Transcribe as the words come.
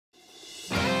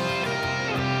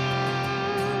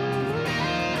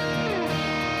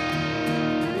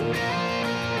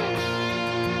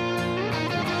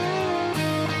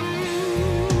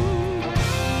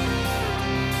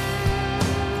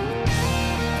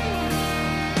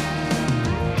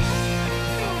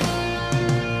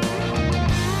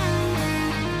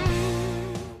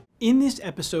In this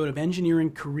episode of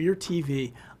Engineering Career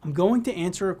TV, I'm going to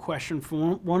answer a question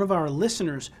from one of our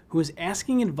listeners who is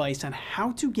asking advice on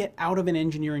how to get out of an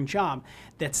engineering job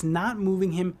that's not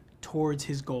moving him towards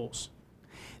his goals.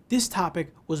 This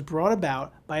topic was brought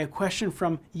about by a question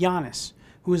from Yanis,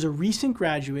 who is a recent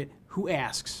graduate who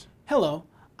asks, "Hello,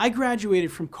 I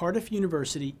graduated from Cardiff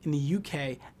University in the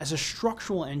UK as a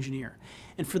structural engineer,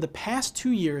 and for the past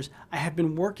 2 years I have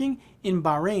been working in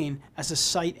Bahrain as a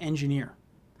site engineer.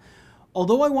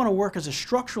 Although I want to work as a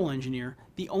structural engineer,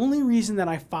 the only reason that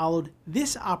I followed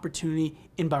this opportunity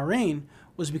in Bahrain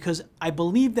was because I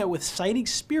believed that with site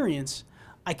experience,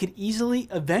 I could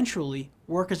eventually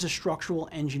work as a structural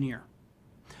engineer.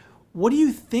 What do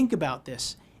you think about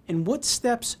this, and what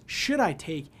steps should I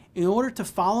take in order to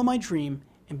follow my dream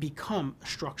and become a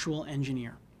structural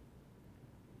engineer?"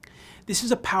 This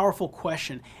is a powerful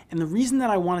question, and the reason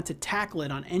that I wanted to tackle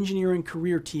it on Engineering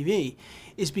Career TV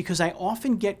is because I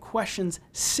often get questions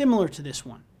similar to this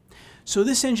one. So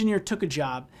this engineer took a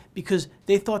job because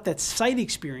they thought that site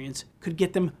experience could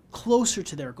get them closer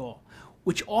to their goal,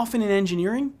 which often in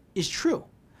engineering is true.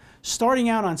 Starting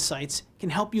out on sites can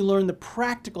help you learn the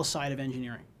practical side of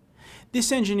engineering.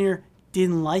 This engineer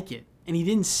didn't like it, and he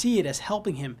didn't see it as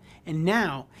helping him, and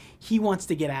now he wants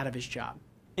to get out of his job.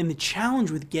 And the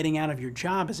challenge with getting out of your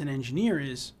job as an engineer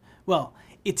is, well,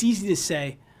 it's easy to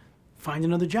say, find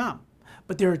another job.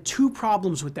 But there are two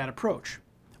problems with that approach.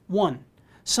 One,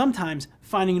 sometimes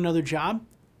finding another job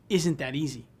isn't that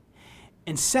easy.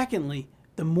 And secondly,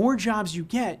 the more jobs you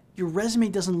get, your resume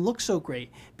doesn't look so great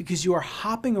because you are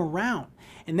hopping around.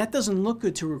 And that doesn't look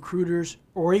good to recruiters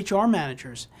or HR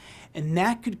managers. And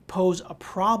that could pose a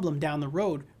problem down the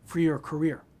road for your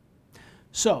career.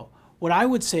 So, what I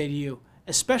would say to you,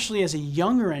 especially as a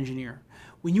younger engineer,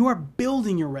 when you are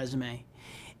building your resume,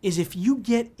 is if you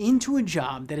get into a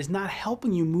job that is not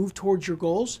helping you move towards your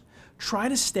goals, try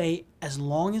to stay as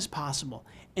long as possible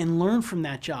and learn from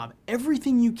that job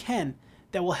everything you can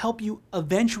that will help you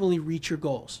eventually reach your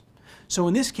goals. So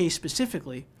in this case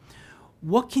specifically,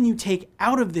 what can you take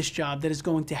out of this job that is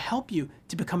going to help you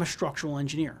to become a structural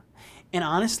engineer? And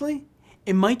honestly,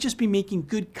 it might just be making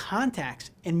good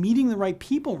contacts and meeting the right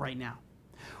people right now,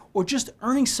 or just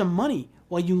earning some money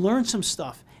while you learn some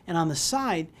stuff, and on the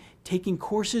side, taking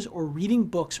courses or reading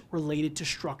books related to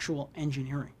structural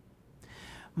engineering.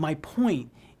 My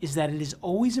point is that it is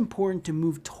always important to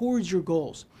move towards your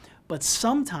goals, but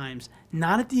sometimes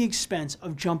not at the expense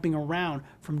of jumping around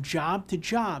from job to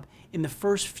job in the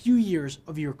first few years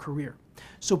of your career.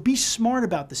 So be smart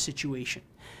about the situation.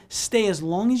 Stay as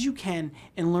long as you can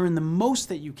and learn the most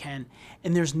that you can,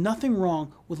 and there's nothing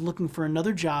wrong with looking for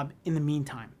another job in the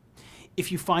meantime. If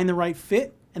you find the right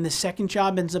fit and the second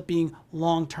job ends up being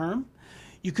long-term,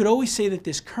 you could always say that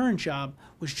this current job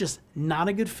was just not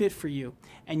a good fit for you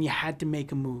and you had to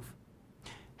make a move.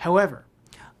 However,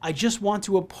 I just want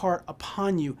to impart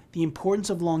upon you the importance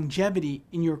of longevity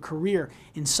in your career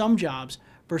in some jobs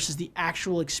versus the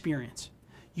actual experience.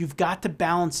 You've got to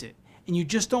balance it, and you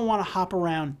just don't want to hop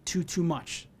around too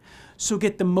much. So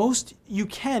get the most you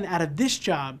can out of this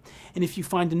job, and if you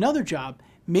find another job,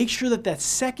 make sure that that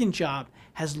second job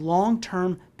has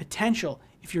long-term potential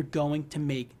if you're going to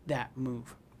make that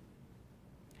move.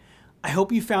 I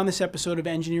hope you found this episode of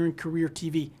Engineering Career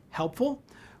TV helpful.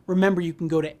 Remember, you can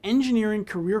go to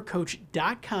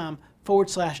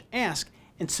engineeringcareercoach.com/ask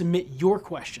and submit your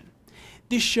question.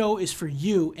 This show is for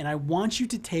you, and I want you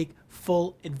to take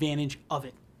full advantage of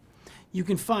it. You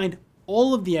can find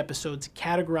all of the episodes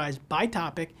categorized by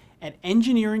topic at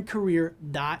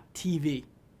engineeringcareer.tv.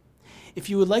 If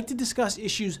you would like to discuss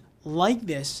issues like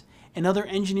this and other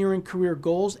engineering career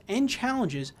goals and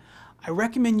challenges, I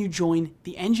recommend you join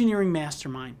the Engineering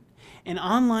Mastermind, an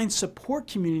online support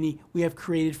community we have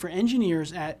created for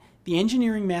engineers at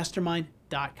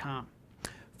theengineeringmastermind.com.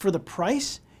 For the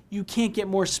price, you can't get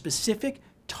more specific,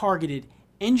 targeted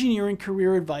engineering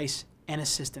career advice and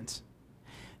assistance.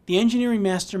 The Engineering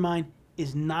Mastermind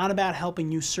is not about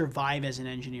helping you survive as an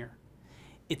engineer.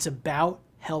 It's about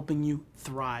helping you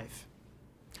thrive.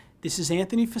 This is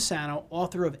Anthony Fasano,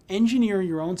 author of Engineer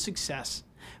Your Own Success.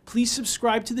 Please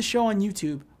subscribe to the show on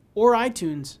YouTube or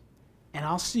iTunes, and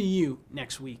I'll see you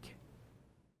next week.